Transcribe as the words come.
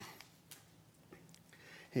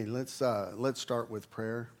Hey, let's start with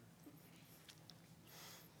prayer.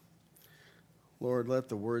 Lord, let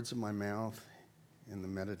the words of my mouth and the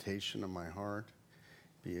meditation of my heart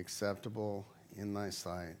be acceptable in thy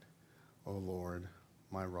sight, O Lord,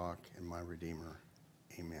 my rock and my redeemer.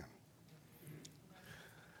 Amen.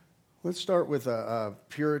 Let's start with a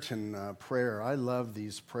Puritan prayer. I love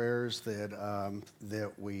these prayers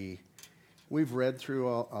that we've read through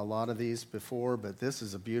a lot of these before, but this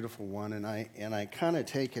is a beautiful one, and I kind of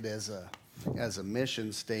take it as a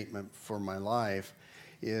mission statement for my life.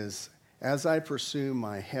 Is as I pursue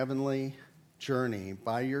my heavenly journey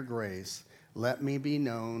by your grace, let me be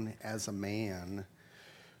known as a man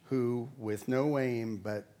who, with no aim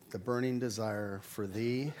but the burning desire for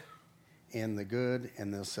thee and the good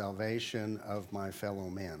and the salvation of my fellow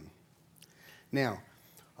men. Now,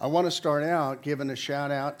 I want to start out giving a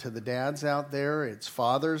shout out to the dads out there. It's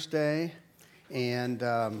Father's Day, and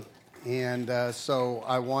so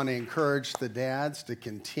I want to encourage the dads to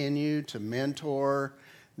continue to mentor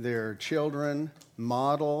their children,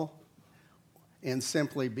 model, and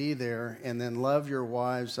simply be there, and then love your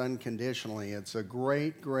wives unconditionally. It's a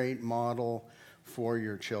great, great model for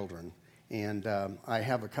your children. And I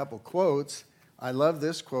have a couple quotes. I love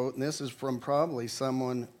this quote, and this is from probably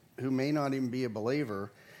someone who may not even be a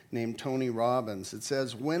believer, named Tony Robbins. It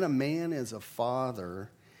says, when a man is a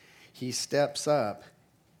father, he steps up.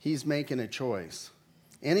 He's making a choice.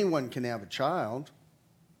 Anyone can have a child,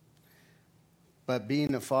 but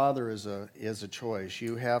being a father is a choice.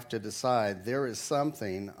 You have to decide, there is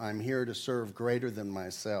something I'm here to serve greater than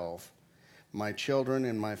myself, my children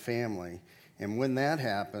and my family. And when that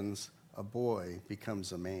happens, a boy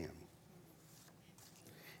becomes a man.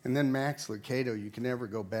 And then Max Lucado, you can never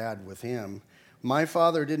go bad with him. My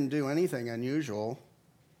father didn't do anything unusual.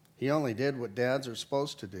 He only did what dads are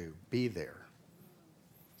supposed to do, be there.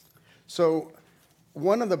 So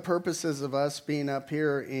one of the purposes of us being up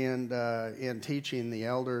here and teaching the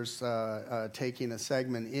elders, taking a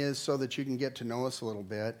segment, is so that you can get to know us a little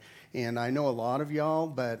bit. And I know a lot of y'all,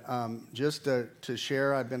 but just to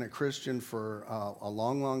share, I've been a Christian for a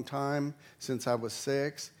long, long time, since I was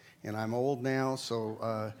 6, and I'm old now,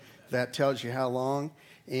 so that tells you how long.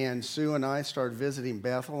 And Sue and I started visiting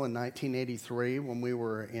Bethel in 1983 when we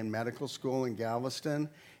were in medical school in Galveston,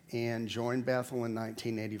 and joined Bethel in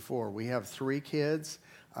 1984. We have 3 kids,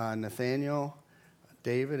 Nathaniel,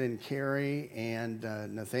 David, and Carrie, and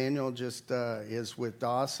Nathaniel just is with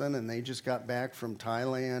Dawson, and they just got back from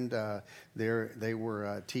Thailand. They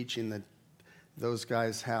were teaching those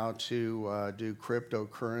guys how to do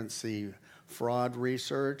cryptocurrency fraud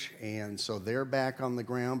research, and so they're back on the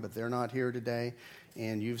ground, but they're not here today.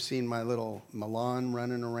 And you've seen my little Milan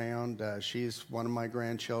running around. She's one of my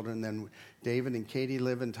grandchildren. Then David and Katie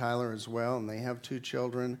live in Tyler as well, and they have 2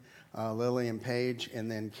 children, Lily and Paige. And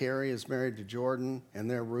then Carrie is married to Jordan, and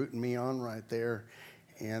they're rooting me on right there.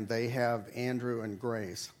 And they have Andrew and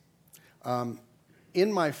Grace.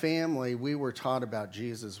 In my family, we were taught about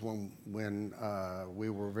Jesus when we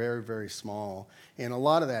were very, very small. And a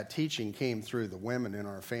lot of that teaching came through the women in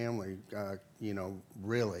our family,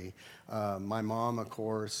 really. My mom, of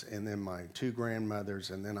course, and then my 2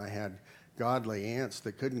 grandmothers, and then I had godly aunts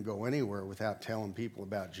that couldn't go anywhere without telling people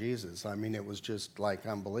about Jesus. I mean, it was just like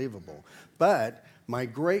unbelievable. But my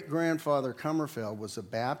great-grandfather Kummerfeld was a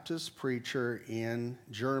Baptist preacher in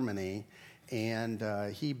Germany, and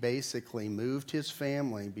he basically moved his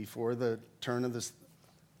family before the turn of the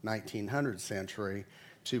 1900th century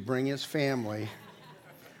to bring his family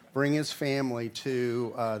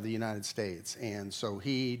to the United States. And so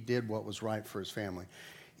he did what was right for his family.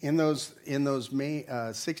 In those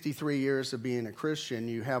 63 years of being a Christian,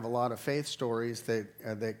 you have a lot of faith stories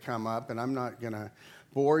that come up, and I'm not going to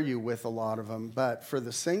bore you with a lot of them. But for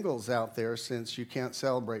the singles out there, since you can't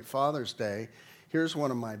celebrate Father's Day, here's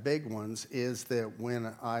one of my big ones, is that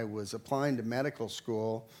when I was applying to medical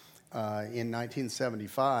school in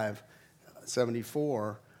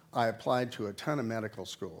 1974, I applied to a ton of medical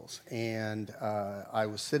schools. And I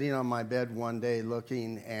was sitting on my bed one day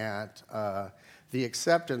looking at the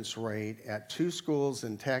acceptance rate at 2 schools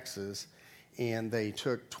in Texas, and they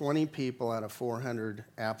took 20 people out of 400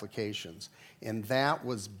 applications. And that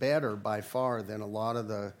was better by far than a lot of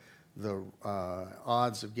the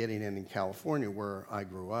odds of getting in California, where I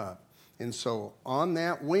grew up. And so on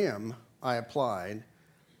that whim, I applied.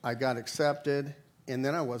 I got accepted, and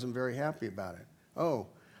then I wasn't very happy about it.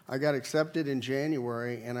 I got accepted in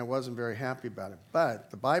January, and I wasn't very happy about it.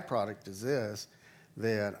 But the byproduct is this,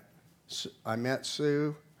 that I met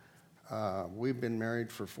Sue. We've been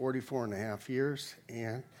married for 44 and a half years,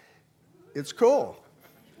 and it's cool.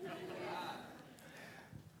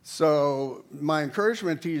 So my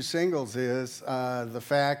encouragement to you singles is the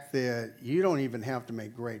fact that you don't even have to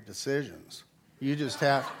make great decisions. You just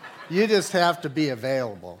have to be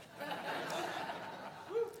available.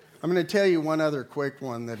 I'm going to tell you one other quick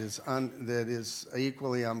one that is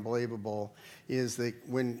equally unbelievable, is that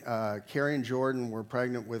when Carrie and Jordan were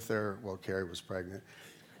pregnant with Carrie was pregnant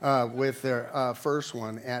with their first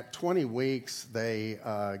one, at 20 weeks,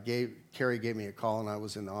 Carrie gave me a call, and I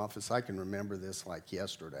was in the office. I can remember this like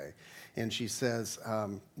yesterday. And she says,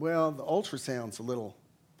 well, the ultrasound's a little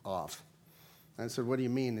off. I said, what do you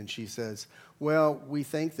mean? And she says, well, we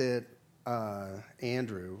think that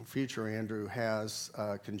future Andrew, has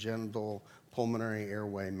congenital pulmonary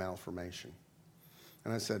airway malformation.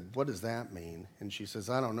 And I said, what does that mean? And she says,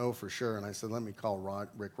 I don't know for sure. And I said, let me call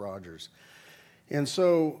Rick Rogers. And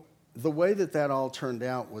so the way that all turned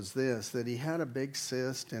out was that he had a big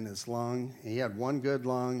cyst in his lung. He had one good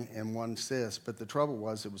lung and one cyst, but the trouble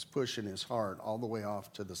was it was pushing his heart all the way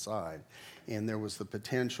off to the side. And there was the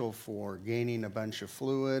potential for gaining a bunch of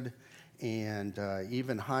fluid and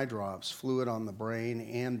even hydrops, fluid on the brain,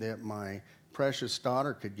 and that my precious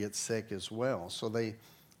daughter could get sick as well. So they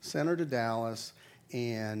sent her to Dallas,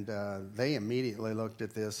 and they immediately looked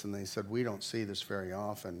at this and they said, we don't see this very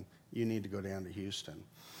often. You need to go down to Houston.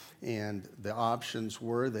 And the options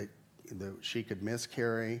were that she could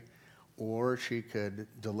miscarry, or she could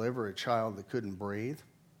deliver a child that couldn't breathe,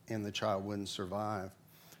 and the child wouldn't survive.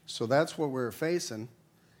 So that's what we were facing.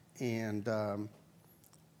 And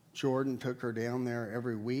Jordan took her down there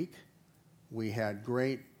every week. We had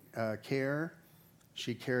great care.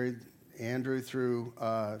 She carried Andrew through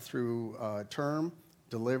term,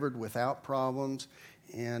 delivered without problems.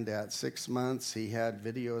 And at 6 months, he had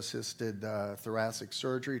video-assisted thoracic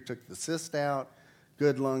surgery, took the cyst out,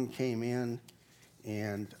 good lung came in,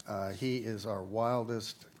 and he is our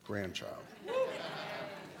wildest grandchild.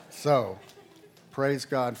 So, praise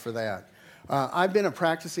God for that. I've been a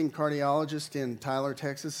practicing cardiologist in Tyler,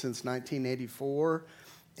 Texas since 1984,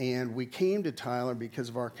 and we came to Tyler because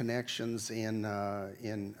of our connections in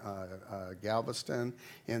Galveston.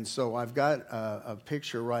 And so I've got a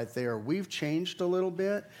picture right there. We've changed a little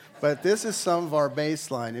bit, but this is some of our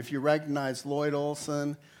baseline. If you recognize Lloyd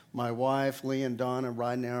Olson, my wife, Lee and Donna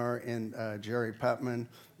Ridenauer, and Jerry Putman,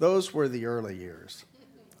 those were the early years.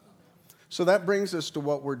 So that brings us to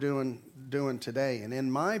what we're doing today. And in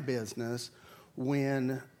my business,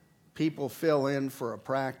 when people fill in for a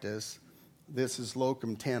practice, this is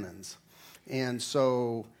locum tenens. And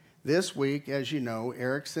so this week, as you know,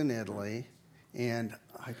 Eric's in Italy, and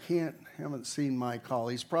haven't seen my call.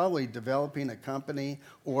 He's probably developing a company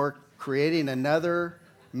or creating another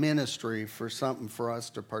ministry for something for us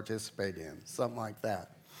to participate in, something like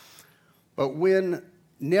that. But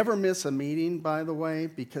never miss a meeting, by the way,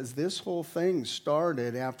 because this whole thing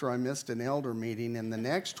started after I missed an elder meeting, and the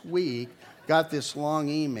next week got this long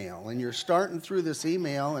email. And you're starting through this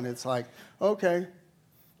email, and it's like, okay,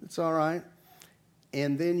 it's all right.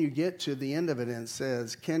 And then you get to the end of it, and it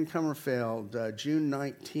says, Ken Kummerfeld, June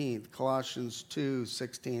 19th, Colossians 2,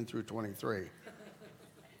 16 through 23.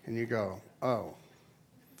 And you go, oh.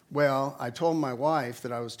 Well, I told my wife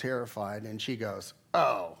that I was terrified, and she goes,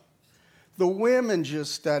 oh. The women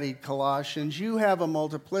just studied Colossians. You have a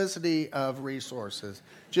multiplicity of resources.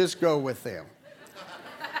 Just go with them.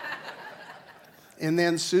 And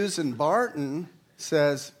then Susan Barton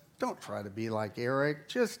says, don't try to be like Eric.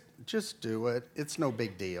 Just do it. It's no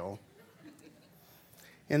big deal.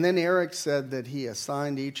 And then Eric said that he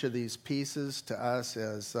assigned each of these pieces to us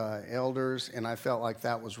as elders, and I felt like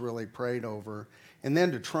that was really prayed over. And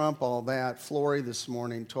then to trump all that, Flory this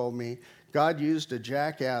morning told me, God used a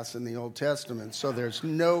jackass in the Old Testament, so there's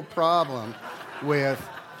no problem with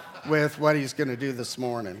what he's going to do this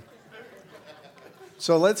morning.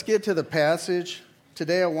 So let's get to the passage.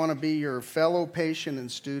 Today I want to be your fellow patient and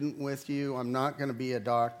student with you. I'm not going to be a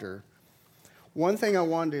doctor. One thing I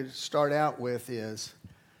wanted to start out with is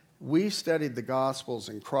we studied the Gospels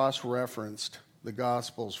and cross-referenced the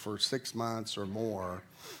Gospels for 6 months or more,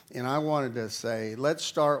 and I wanted to say, let's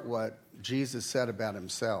start what Jesus said about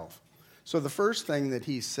himself. So the first thing that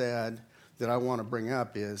he said that I want to bring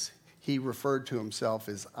up is he referred to himself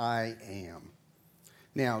as I am.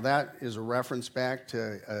 Now, that is a reference back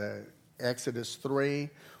to Exodus 3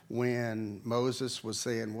 when Moses was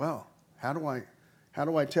saying, well, how do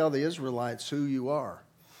I tell the Israelites who you are?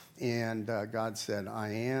 And God said, I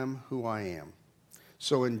am who I am.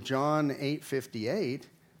 So in John 8:58,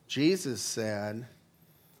 Jesus said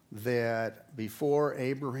that before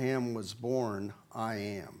Abraham was born, I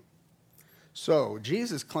am. So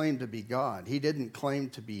Jesus claimed to be God. He didn't claim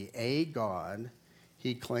to be a God.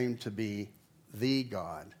 He claimed to be the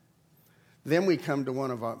God. Then we come to one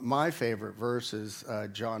of my favorite verses,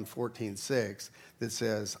 John 14:6, that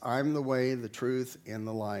says, I'm the way, the truth, and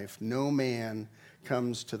the life. No man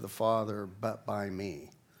comes to the Father but by me.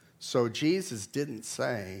 So Jesus didn't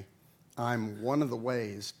say, I'm one of the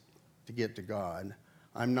ways to get to God.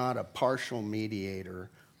 I'm not a partial mediator.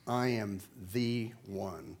 I am the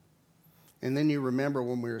one. And then you remember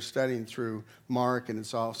when we were studying through Mark, and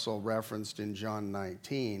it's also referenced in John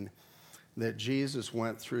 19, that Jesus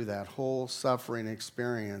went through that whole suffering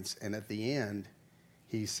experience, and at the end,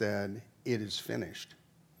 he said, it is finished.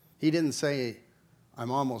 He didn't say, I'm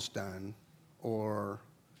almost done, or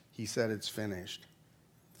he said it's finished.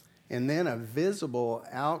 And then a visible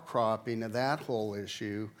outcropping of that whole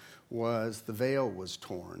issue was the veil was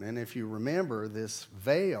torn. And if you remember, this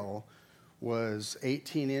veil was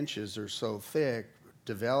 18 inches or so thick,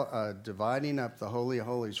 dividing up the Holy of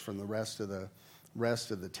Holies from the rest of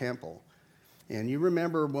the temple. And you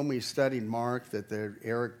remember when we studied Mark that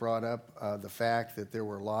Eric brought up the fact that there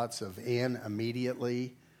were lots of and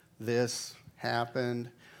immediately this happened.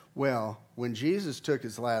 Well, when Jesus took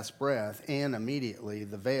his last breath, and immediately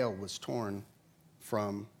the veil was torn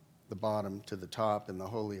from the bottom to the top, and the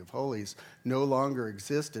Holy of Holies no longer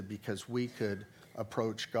existed because we could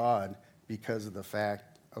approach God because of the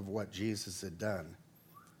fact of what Jesus had done.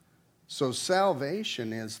 So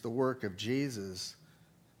salvation is the work of Jesus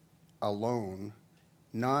alone,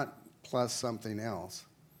 not plus something else.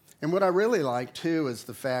 And what I really like, too, is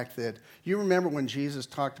the fact that you remember when Jesus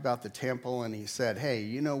talked about the temple and he said, hey,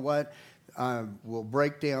 you know what? I'll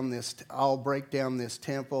break down this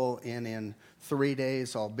temple, and in 3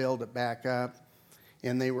 days I'll build it back up.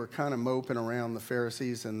 And they were kind of moping around, the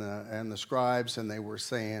Pharisees and the scribes, and they were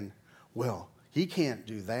saying, well, he can't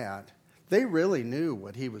do that. They really knew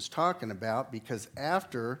what he was talking about, because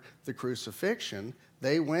after the crucifixion,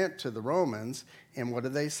 they went to the Romans, and what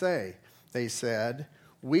did they say? They said,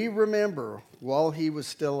 we remember while he was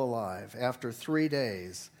still alive, after 3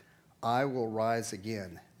 days, I will rise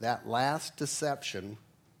again. That last deception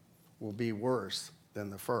will be worse than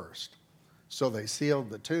the first. So they sealed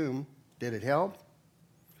the tomb. Did it help?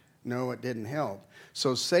 No, it didn't help.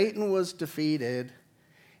 So Satan was defeated,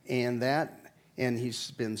 and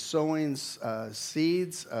he's been sowing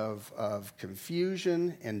seeds of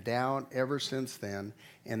confusion and doubt ever since then.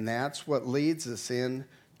 And that's what leads us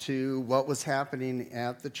into what was happening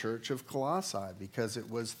at the church of Colossae, because it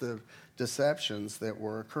was the deceptions that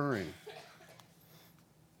were occurring.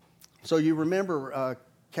 So you remember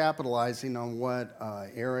capitalizing on what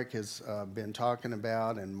Eric has been talking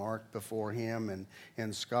about, and Mark before him,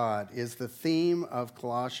 and Scott, is the theme of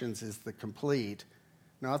Colossians is the complete,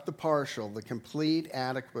 not the partial, the complete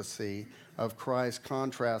adequacy of Christ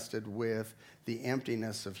contrasted with the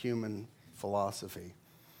emptiness of human philosophy.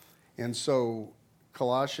 And so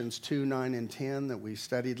Colossians 2, 9, and 10 that we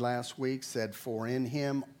studied last week said, for in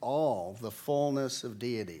him all the fullness of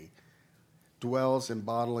deity dwells in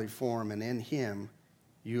bodily form, and in him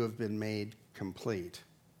you have been made complete.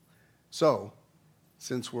 So,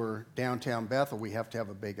 since we're downtown Bethel, we have to have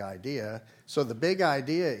a big idea. So the big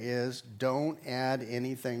idea is don't add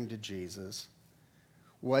anything to Jesus.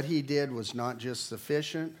 What he did was not just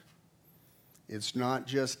sufficient. It's not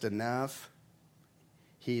just enough.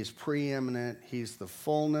 He is preeminent. He's the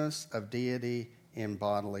fullness of deity in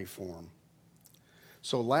bodily form.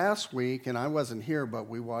 So last week, and I wasn't here, but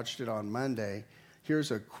we watched it on Monday, here's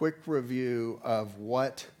a quick review of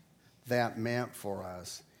what that meant for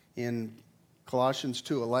us. In Colossians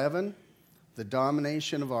 2:11, the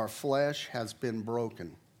domination of our flesh has been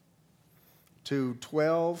broken.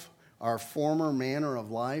 2:12, our former manner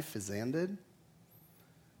of life is ended.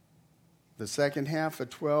 The second half of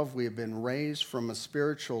 12, we have been raised from a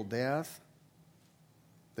spiritual death.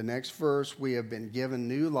 The next verse, we have been given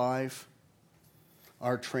new life.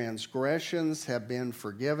 Our transgressions have been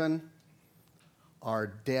forgiven. Our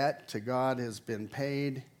debt to God has been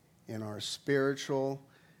paid, and our spiritual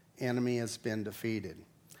enemy has been defeated.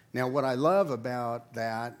 Now, what I love about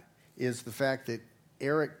that is the fact that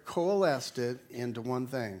Eric coalesced it into one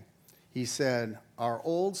thing. He said, our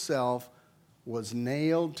old self was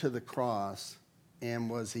nailed to the cross and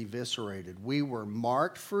was eviscerated. We were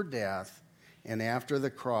marked for death, and after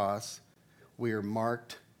the cross, we are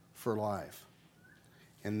marked for life.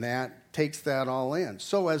 And that takes that all in.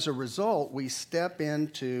 So as a result, we step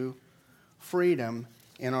into freedom,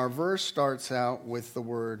 and our verse starts out with the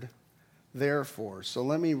word therefore. So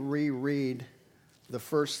let me reread the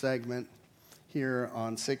first segment here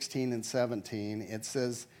on 16 and 17. It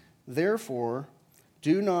says, therefore,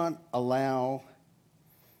 do not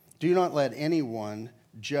let anyone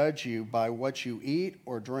judge you by what you eat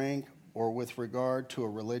or drink or with regard to a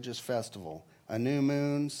religious festival, a new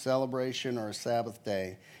moon, celebration, or a Sabbath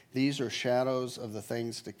day. These are shadows of the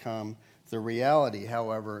things to come. The reality,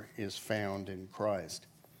 however, is found in Christ.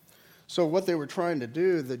 So what they were trying to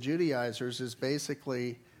do, the Judaizers, is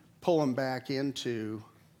basically pull them back into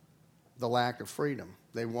the lack of freedom.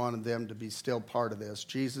 They wanted them to be still part of this.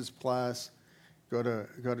 Jesus plus, go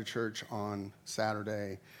to church on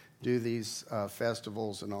Saturday, do these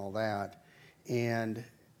festivals and all that. And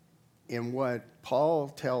what Paul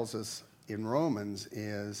tells us in Romans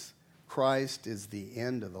is Christ is the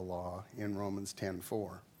end of the law in Romans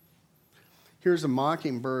 10:4. Here's a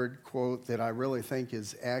Mockingbird quote that I really think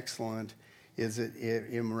is excellent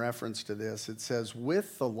in reference to this. It says,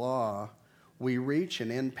 with the law, we reach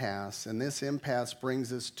an impasse, and this impasse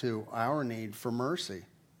brings us to our need for mercy.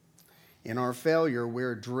 In our failure,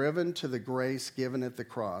 we're driven to the grace given at the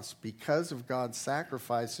cross. Because of God's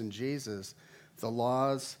sacrifice in Jesus, the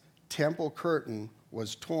law's temple curtain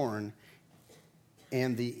was torn,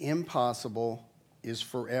 and the impossible is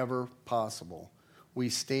forever possible. We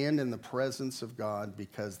stand in the presence of God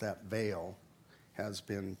because that veil has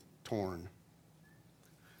been torn.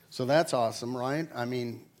 So that's awesome, right? I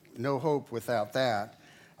mean, no hope without that.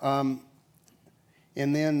 And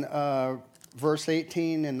then verse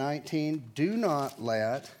 18 and 19, do not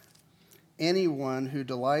let anyone who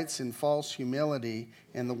delights in false humility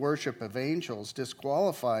and the worship of angels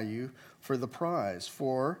disqualify you for the prize.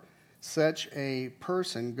 For such a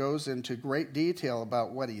person goes into great detail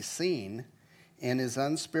about what he's seen, and his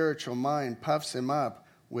unspiritual mind puffs him up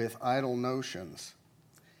with idle notions.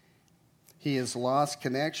 He has lost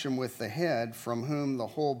connection with the head, from whom the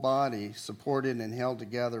whole body, supported and held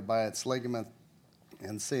together by its ligaments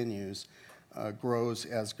and sinews, grows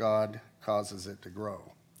as God causes it to grow.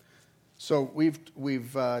 So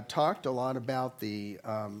we've talked a lot about the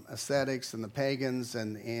ascetics and the pagans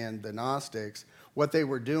and the Gnostics. What they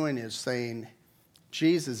were doing is saying,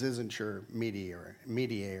 Jesus isn't your mediator.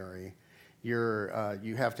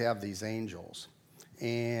 You have to have these angels.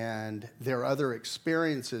 And there are other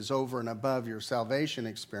experiences over and above your salvation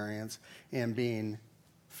experience and being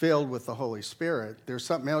filled with the Holy Spirit. There's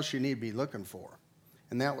something else you need to be looking for.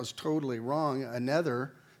 And that was totally wrong.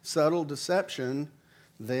 Another subtle deception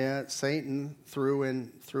that Satan threw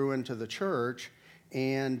into the church.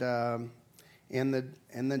 And the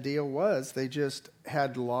deal was they just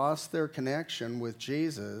had lost their connection with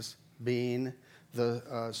Jesus being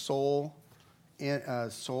the sole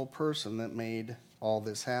person that made all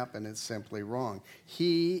this happen. It's simply wrong.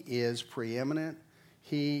 He is preeminent.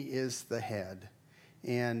 He is the head.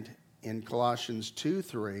 And in Colossians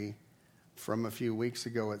 2:3, from a few weeks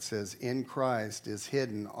ago, it says, in Christ is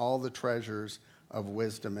hidden all the treasures of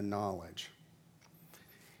wisdom and knowledge.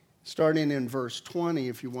 Starting in verse 20,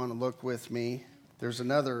 if you want to look with me, there's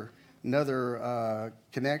another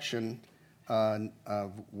connection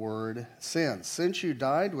of word since. Since you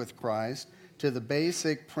died with Christ to the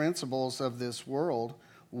basic principles of this world,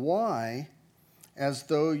 why, as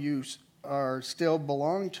though you are still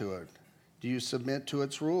belong to it, do you submit to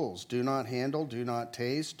its rules? Do not handle, do not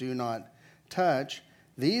taste, do not touch.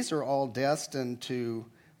 These are all destined to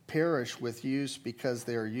perish with use because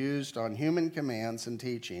they are used on human commands and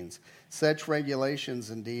teachings. Such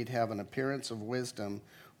regulations indeed have an appearance of wisdom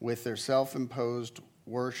with their self-imposed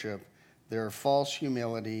worship, their false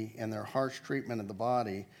humility, and their harsh treatment of the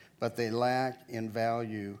body, but they lack in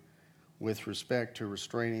value with respect to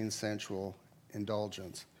restraining sensual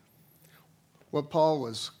indulgence. What Paul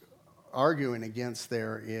was arguing against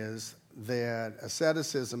there is that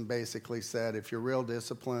asceticism basically said if you're real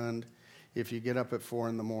disciplined, if you get up at 4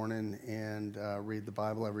 a.m. and read the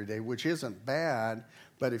Bible every day, which isn't bad,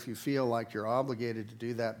 but if you feel like you're obligated to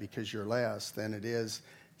do that because you're less, then it is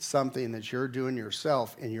something that you're doing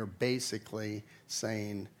yourself, and you're basically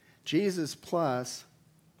saying, Jesus plus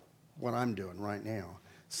what I'm doing right now.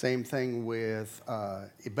 Same thing with,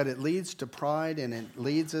 but it leads to pride, and it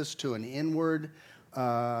leads us to an inward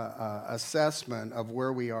assessment of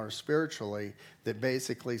where we are spiritually that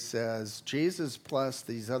basically says Jesus plus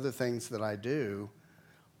these other things that I do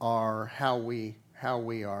are how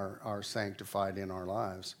we are sanctified in our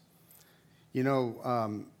lives. You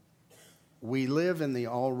know, we live in the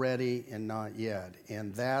already and not yet,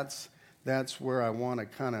 and that's where I want to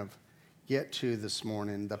kind of get to this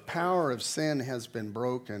morning. The power of sin has been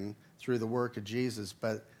broken through the work of Jesus,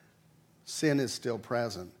 but sin is still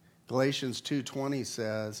present. Galatians 2:20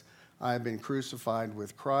 says, I have been crucified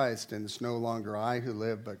with Christ, and it's no longer I who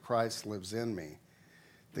live, but Christ lives in me.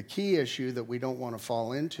 The key issue that we don't want to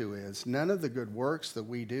fall into is none of the good works that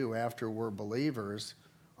we do after we're believers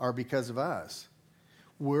are because of us.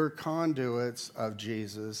 We're conduits of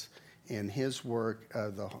Jesus, in His work,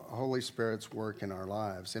 the Holy Spirit's work in our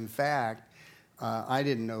lives. In fact, I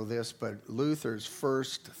didn't know this, but Luther's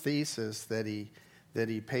first thesis that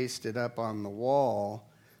he pasted up on the wall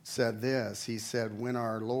said this. He said, when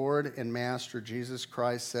our Lord and Master Jesus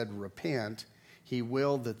Christ said, repent, He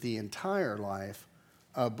willed that the entire life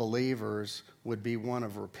of believers would be one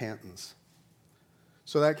of repentance.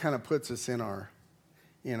 So that kind of puts us in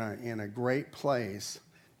a great place,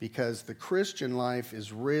 because the Christian life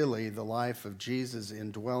is really the life of Jesus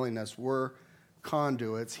indwelling us. We're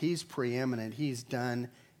conduits. He's preeminent. He's done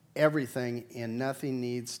everything, and nothing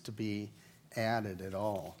needs to be added at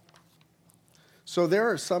all. So there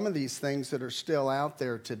are some of these things that are still out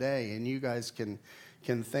there today, and you guys can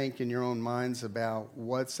think in your own minds about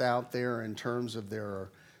what's out there in terms of there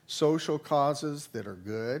are social causes that are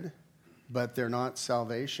good, but they're not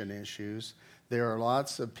salvation issues. There are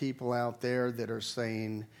lots of people out there that are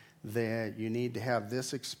saying that you need to have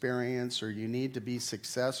this experience, or you need to be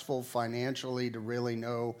successful financially to really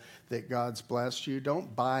know that God's blessed you.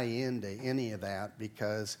 Don't buy into any of that,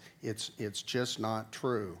 because it's just not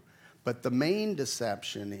true. But the main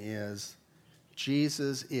deception is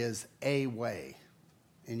Jesus is a way,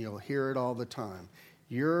 and you'll hear it all the time.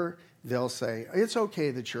 They'll say, it's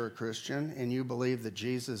okay that you're a Christian and you believe that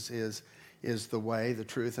Jesus is the way, the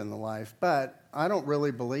truth, and the life, but I don't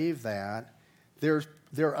really believe that. There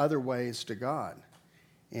are other ways to God,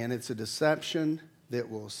 and it's a deception that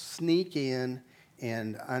will sneak in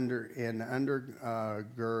and undergird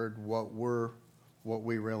what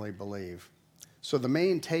we really believe. So the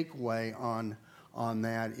main takeaway on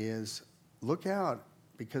that is look out,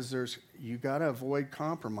 because you got to avoid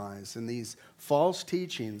compromise, and these false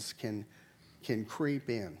teachings can creep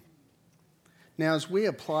in. Now, as we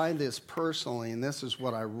apply this personally, and this is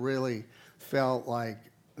what I really felt like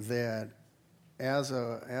that as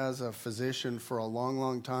a physician for a long,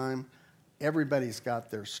 long time, everybody's got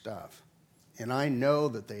their stuff. And I know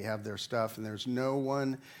that they have their stuff, and there's no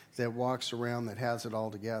one that walks around that has it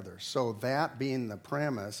all together. So that being the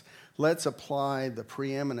premise, let's apply the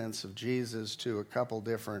preeminence of Jesus to a couple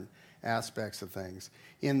different aspects of things.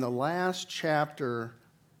 In the last chapter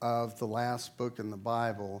of the last book in the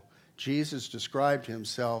Bible, Jesus described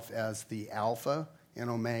Himself as the Alpha and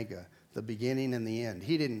Omega, the beginning and the end.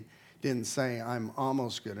 He didn't say, I'm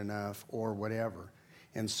almost good enough or whatever.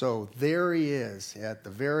 And so there He is at the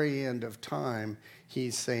very end of time.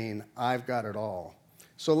 He's saying, I've got it all.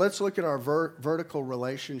 So let's look at our vertical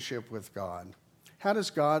relationship with God. How does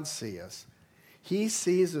God see us? He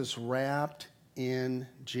sees us wrapped in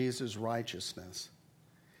Jesus' righteousness.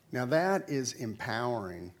 Now that is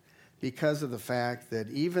empowering, because of the fact that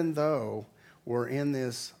even though we're in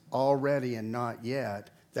this already and not yet,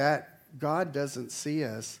 that God doesn't see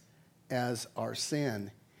us as our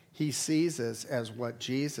sin. He sees us as what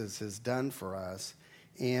Jesus has done for us.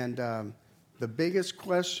 And the biggest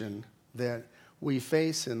question that we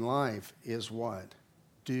face in life is what?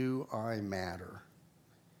 Do I matter?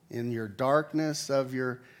 In your darkness of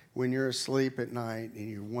when you're asleep at night and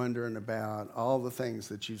you're wondering about all the things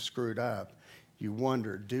that you've screwed up, you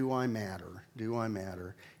wonder, do I matter? Do I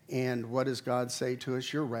matter? And what does God say to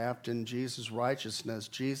us? You're wrapped in Jesus' righteousness.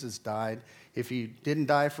 Jesus died. If He didn't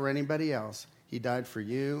die for anybody else, He died for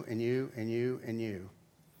you and you and you and you.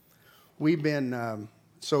 We've been,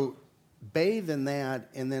 so bathe in that,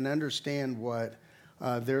 and then understand what,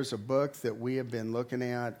 there's a book that we have been looking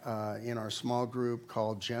at in our small group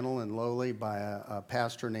called Gentle and Lowly by a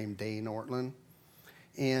pastor named Dane Ortlund.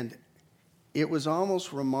 And it was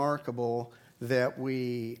almost remarkable that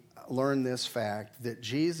we learn this fact, that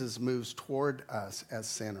Jesus moves toward us as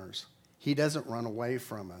sinners. He doesn't run away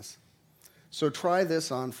from us. So try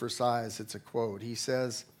this on for size. It's a quote. He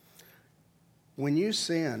says, when you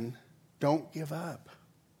sin, don't give up.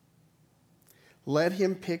 Let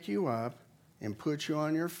Him pick you up and put you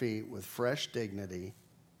on your feet with fresh dignity.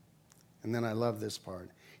 And then I love this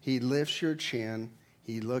part. He lifts your chin,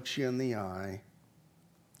 He looks you in the eye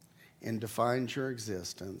and defines your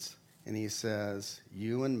existence. And He says,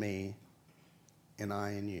 you and me, and I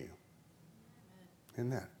and you. Isn't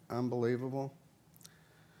that unbelievable?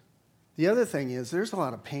 The other thing is, there's a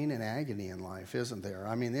lot of pain and agony in life, isn't there?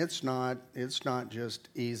 I mean, it's not just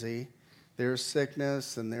easy. There's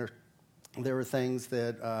sickness, and there are things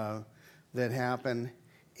that happen.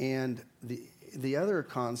 And the other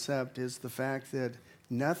concept is the fact that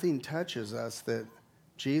nothing touches us that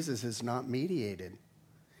Jesus has not mediated.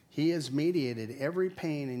 He has mediated every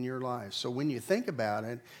pain in your life. So when you think about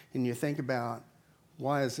it, and you think about,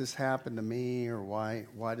 why has this happened to me, or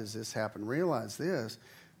why does this happen? Realize this,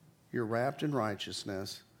 you're wrapped in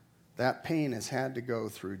righteousness. That pain has had to go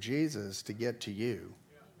through Jesus to get to you.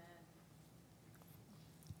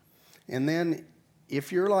 And then,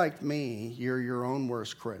 if you're like me, you're your own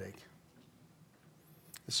worst critic.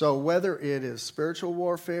 So whether it is spiritual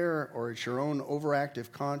warfare or it's your own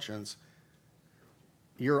overactive conscience,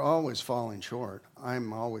 you're always falling short.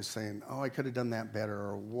 I'm always saying, oh, I could have done that better,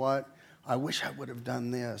 or what, I wish I would have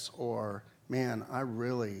done this, or man, I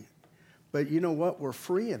really. But you know what? We're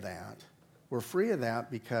free of that. We're free of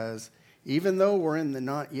that because even though we're in the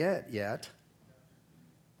not yet,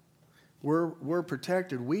 we're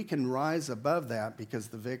protected. We can rise above that because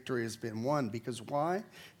the victory has been won. Because why?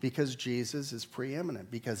 Because Jesus is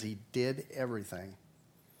preeminent, because he did everything.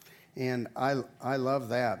 And I love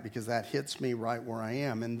that because that hits me right where I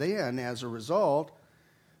am. And then, as a result,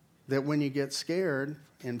 that when you get scared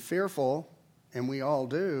and fearful, and we all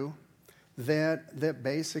do, that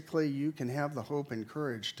basically you can have the hope and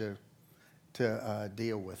courage to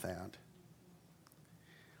deal with that.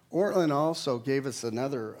 Ortlund also gave us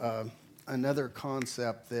another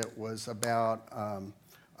concept that was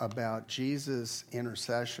about Jesus'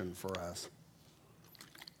 intercession for us.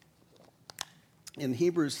 In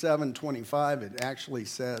Hebrews 7:25, it actually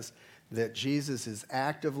says that Jesus is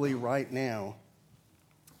actively right now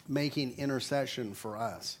making intercession for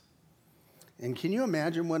us. And can you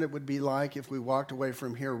imagine what it would be like if we walked away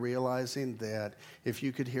from here realizing that if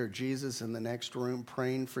you could hear Jesus in the next room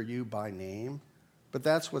praying for you by name? But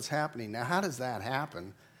that's what's happening. Now, how does that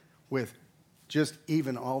happen with just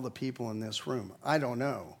even all the people in this room? I don't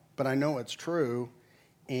know, but I know it's true,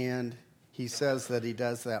 and he says that he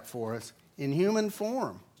does that for us in human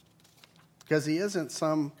form, because he isn't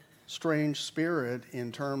some strange spirit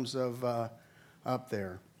in terms of up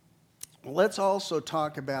there. Let's also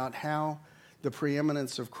talk about how the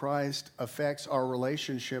preeminence of Christ affects our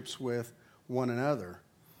relationships with one another.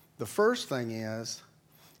 The first thing is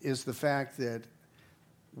the fact that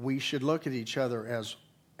we should look at each other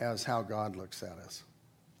as how God looks at us.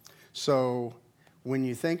 So when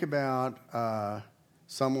you think about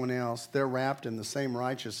someone else, they're wrapped in the same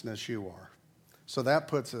righteousness you are. So that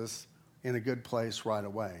puts us in a good place right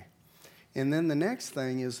away. And then the next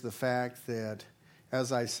thing is the fact that,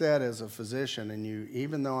 as I said, as a physician, and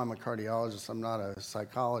even though I'm a cardiologist, I'm not a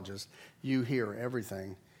psychologist, you hear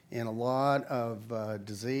everything. And a lot of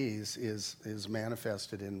disease is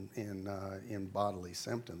manifested in bodily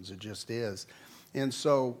symptoms. It just is. And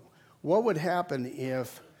so what would happen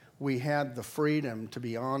if we had the freedom to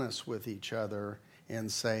be honest with each other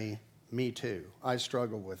and say, me too, I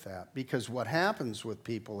struggle with that? Because what happens with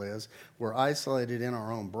people is we're isolated in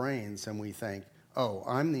our own brains and we think, oh,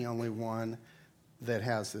 I'm the only one that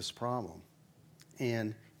has this problem.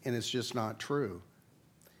 And it's just not true.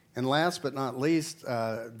 And last but not least,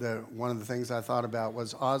 one of the things I thought about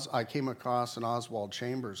was I came across an Oswald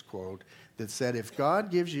Chambers quote that said, if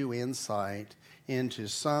God gives you insight into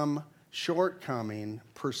some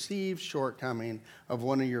perceived shortcoming of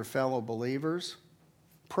one of your fellow believers,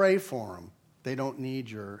 pray for them. They don't need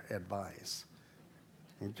your advice.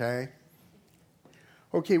 Okay?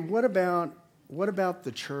 Okay, what about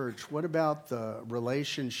the church? What about the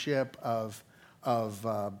relationship of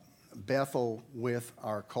Bethel with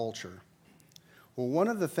our culture? Well, one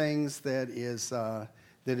of the things that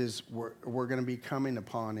we're going to be coming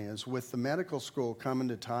upon is with the medical school coming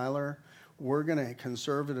to Tyler, we're going to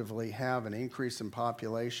conservatively have an increase in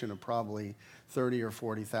population of probably 30 or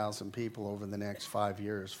 40,000 people over the next 5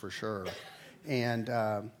 years for sure. And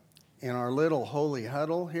in our little holy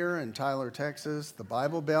huddle here in Tyler, Texas, the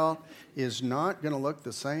Bible Belt is not going to look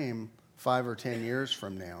the same 5 or 10 years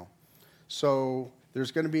from now. So there's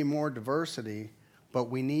going to be more diversity, but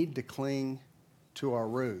we need to cling to our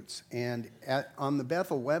roots. And on the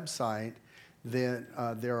Bethel website, there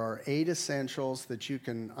are 8 essentials that you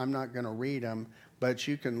can, I'm not going to read them, but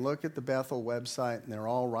you can look at the Bethel website and they're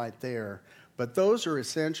all right there. But those are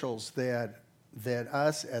essentials that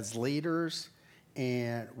us as leaders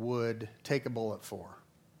would take a bullet for.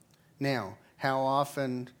 Now, how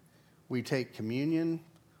often we take communion,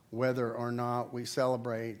 whether or not we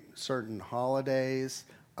celebrate certain holidays,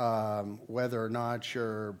 whether or not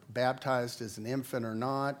you're baptized as an infant or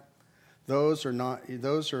not, those are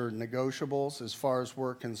negotiables as far as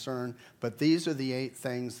we're concerned, but these are the 8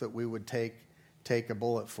 things that we would take a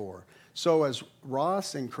bullet for. So as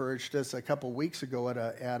Ross encouraged us a couple weeks ago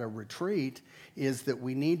at a retreat, is that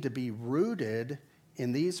we need to be rooted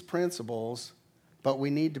in these principles, but we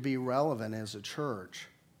need to be relevant as a church.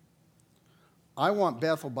 I want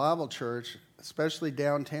Bethel Bible Church, especially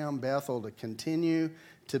downtown Bethel, to continue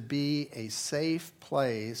to be a safe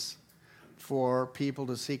place for people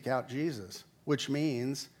to seek out Jesus, which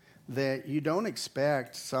means that you don't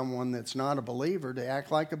expect someone that's not a believer to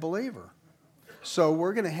act like a believer. So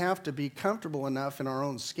we're going to have to be comfortable enough in our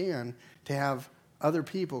own skin to have other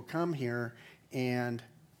people come here and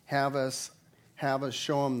have us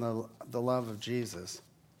show them the love of Jesus.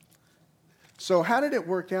 So how did it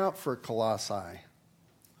work out for Colossae?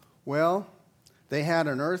 Well, they had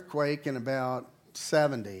an earthquake in about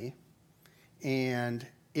 70, and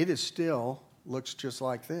it still looks just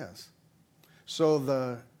like this. So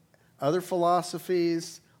the other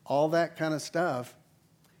philosophies, all that kind of stuff,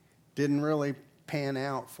 didn't really pan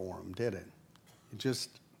out for them, did it? It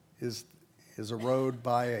just is a road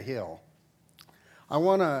by a hill. I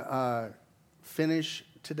want to finish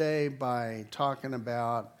today by talking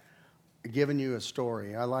about giving you a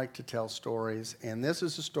story. I like to tell stories, and this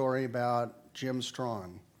is a story about Jim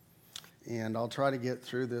Strong. And I'll try to get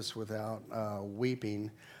through this without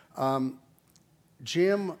weeping.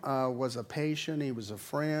 Jim was a patient. He was a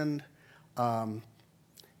friend.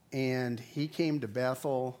 And he came to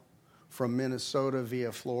Bethel from Minnesota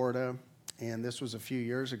via Florida. And this was a few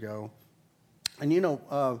years ago. And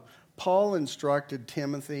Paul instructed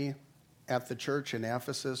Timothy at the church in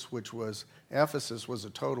Ephesus, Ephesus was a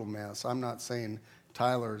total mess. I'm not saying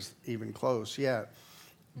Tyler's even close yet.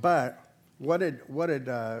 But what did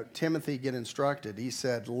Timothy get instructed? He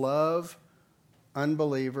said, love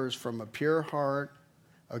unbelievers from a pure heart,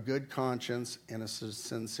 a good conscience, and a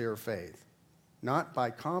sincere faith. Not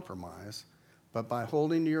by compromise, but by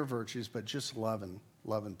holding to your virtues, but just loving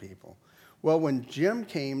people. Well, when Jim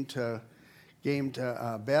came to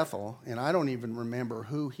Bethel, and I don't even remember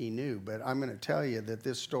who he knew, but I'm going to tell you that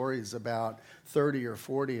this story is about 30 or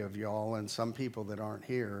 40 of y'all and some people that aren't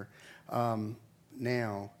here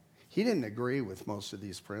now. He didn't agree with most of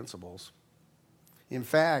these principles. In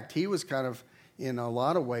fact, he was kind of, in a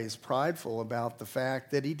lot of ways, prideful about the fact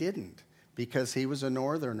that he didn't, because he was a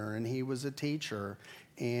northerner and he was a teacher,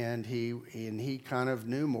 and he kind of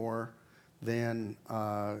knew more than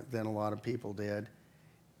a lot of people did.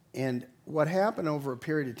 And what happened over a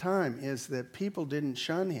period of time is that people didn't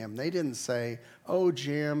shun him. They didn't say, oh,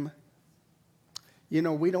 Jim,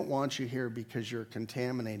 we don't want you here because you're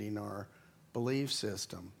contaminating our belief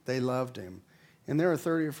system. They loved him. And there are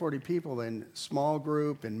 30 or 40 people in small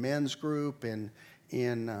group, in men's group, in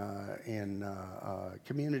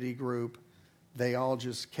community group. They all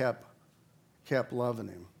just kept loving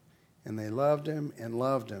him. And they loved him and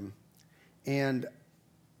loved him. And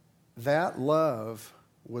that love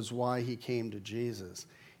was why he came to Jesus.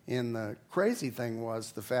 And the crazy thing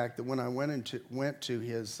was the fact that when I went to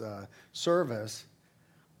his service,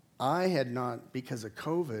 I had not, because of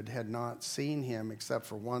COVID, had not seen him except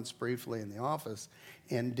for once briefly in the office,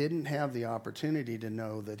 and didn't have the opportunity to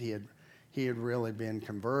know that he had really been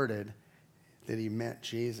converted, that he met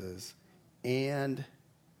Jesus. And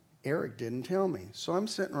Eric didn't tell me. So I'm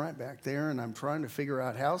sitting right back there, and I'm trying to figure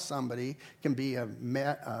out how somebody can be a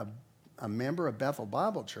member of Bethel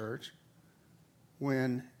Bible Church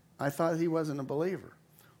when I thought he wasn't a believer.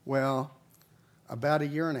 Well, about a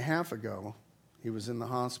year and a half ago, he was in the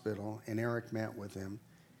hospital, and Eric met with him,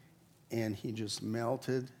 and he just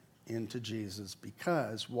melted into Jesus.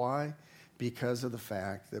 Because, why? Because of the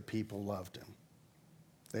fact that people loved him.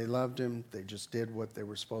 They loved him. They just did what they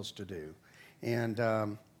were supposed to do. And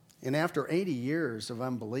after 80 years of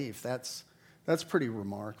unbelief, that's pretty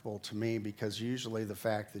remarkable to me, because usually the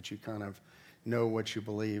fact that you kind of know what you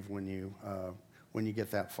believe when you get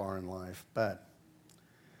that far in life. But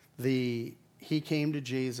he came to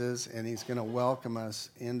Jesus, and he's going to welcome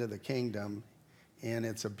us into the kingdom. And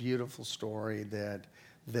it's a beautiful story that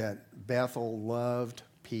Bethel loved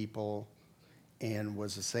people and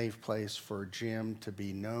was a safe place for Jim to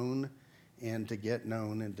be known and to get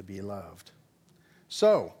known and to be loved.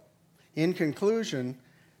 So, in conclusion,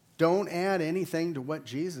 don't add anything to what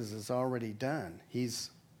Jesus has already done.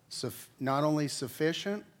 He's not only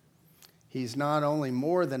sufficient, he's not only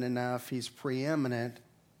more than enough, he's preeminent,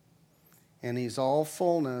 and he's all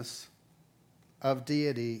fullness of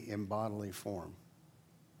deity in bodily form.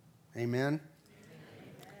 Amen? Amen.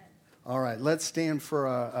 All right, let's stand for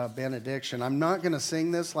a benediction. I'm not going to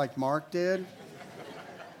sing this like Mark did,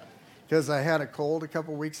 because I had a cold a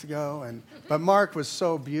couple weeks ago, but Mark was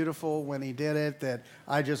so beautiful when he did it that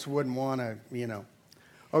I just wouldn't want to,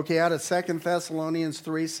 Okay, out of 2 Thessalonians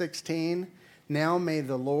 3:16, now may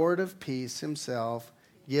the Lord of peace himself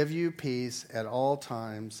give you peace at all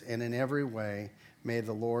times and in every way. May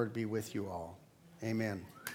the Lord be with you all. Amen.